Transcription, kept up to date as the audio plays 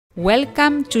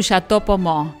Welcome to Chateau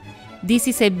Pomeaux. This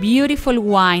is a beautiful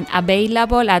wine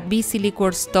available at BC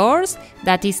Liquor stores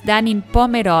that is done in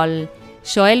Pomerol.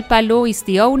 Joel Palou is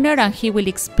the owner and he will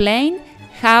explain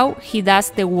how he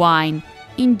does the wine.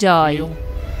 Enjoy!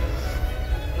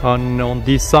 On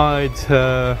this side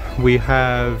we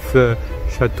have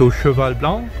Chateau Cheval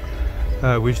Blanc,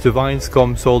 which the vines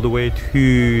comes all the way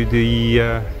to the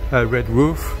red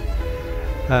roof.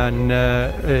 And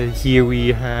here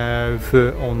we have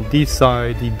on this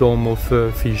side the Dome of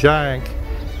Figeac,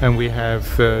 and we have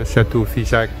Chateau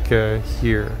Figeac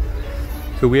here.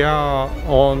 So we are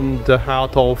on the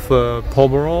heart of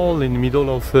Pomerol, in the middle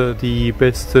of the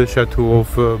best chateau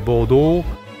of Bordeaux.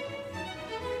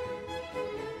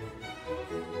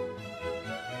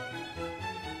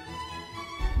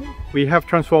 We have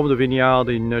transformed the vineyard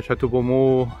in Chateau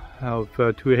Pomeaux of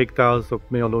 2 hectares of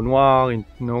Merlot Noir in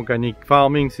organic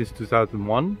farming since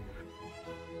 2001.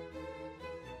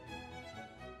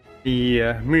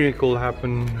 The miracle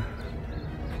happened: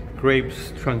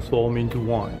 grapes transform into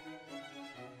wine.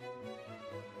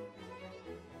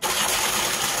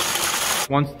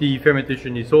 Once the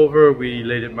fermentation is over, we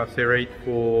let it macerate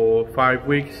for 5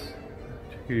 weeks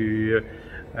to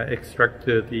extract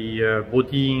the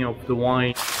body of the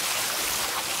wine.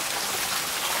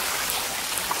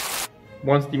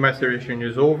 Once the maceration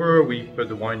is over, we put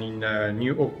the wine in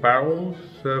new oak barrels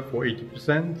for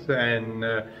 80% and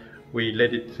we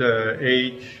let it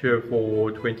age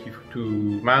for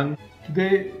 22 months.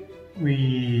 Today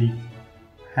we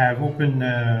have opened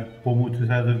Pomeaux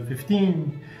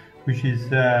 2015, which is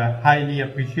highly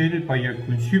appreciated by your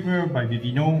consumer, by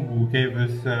Vivino, who gave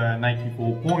us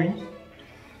 94 points.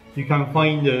 You can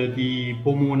find the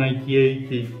Pomeaux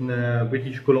 98 in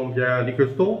British Columbia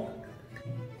liquor store.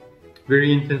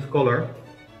 Very intense color,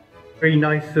 very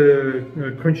nice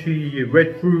crunchy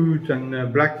red fruit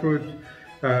and black fruit,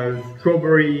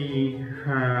 strawberry,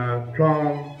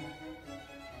 plum,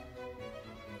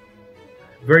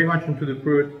 very much into the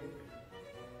fruit.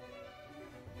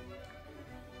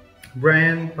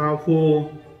 Brand,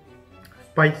 powerful,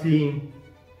 spicy,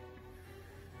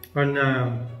 and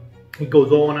it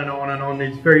goes on and on and on.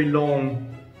 It's very long.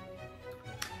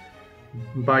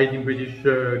 Buy it in British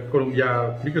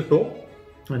Columbia liquor store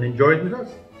and enjoy it with us.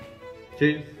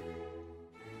 Cheers!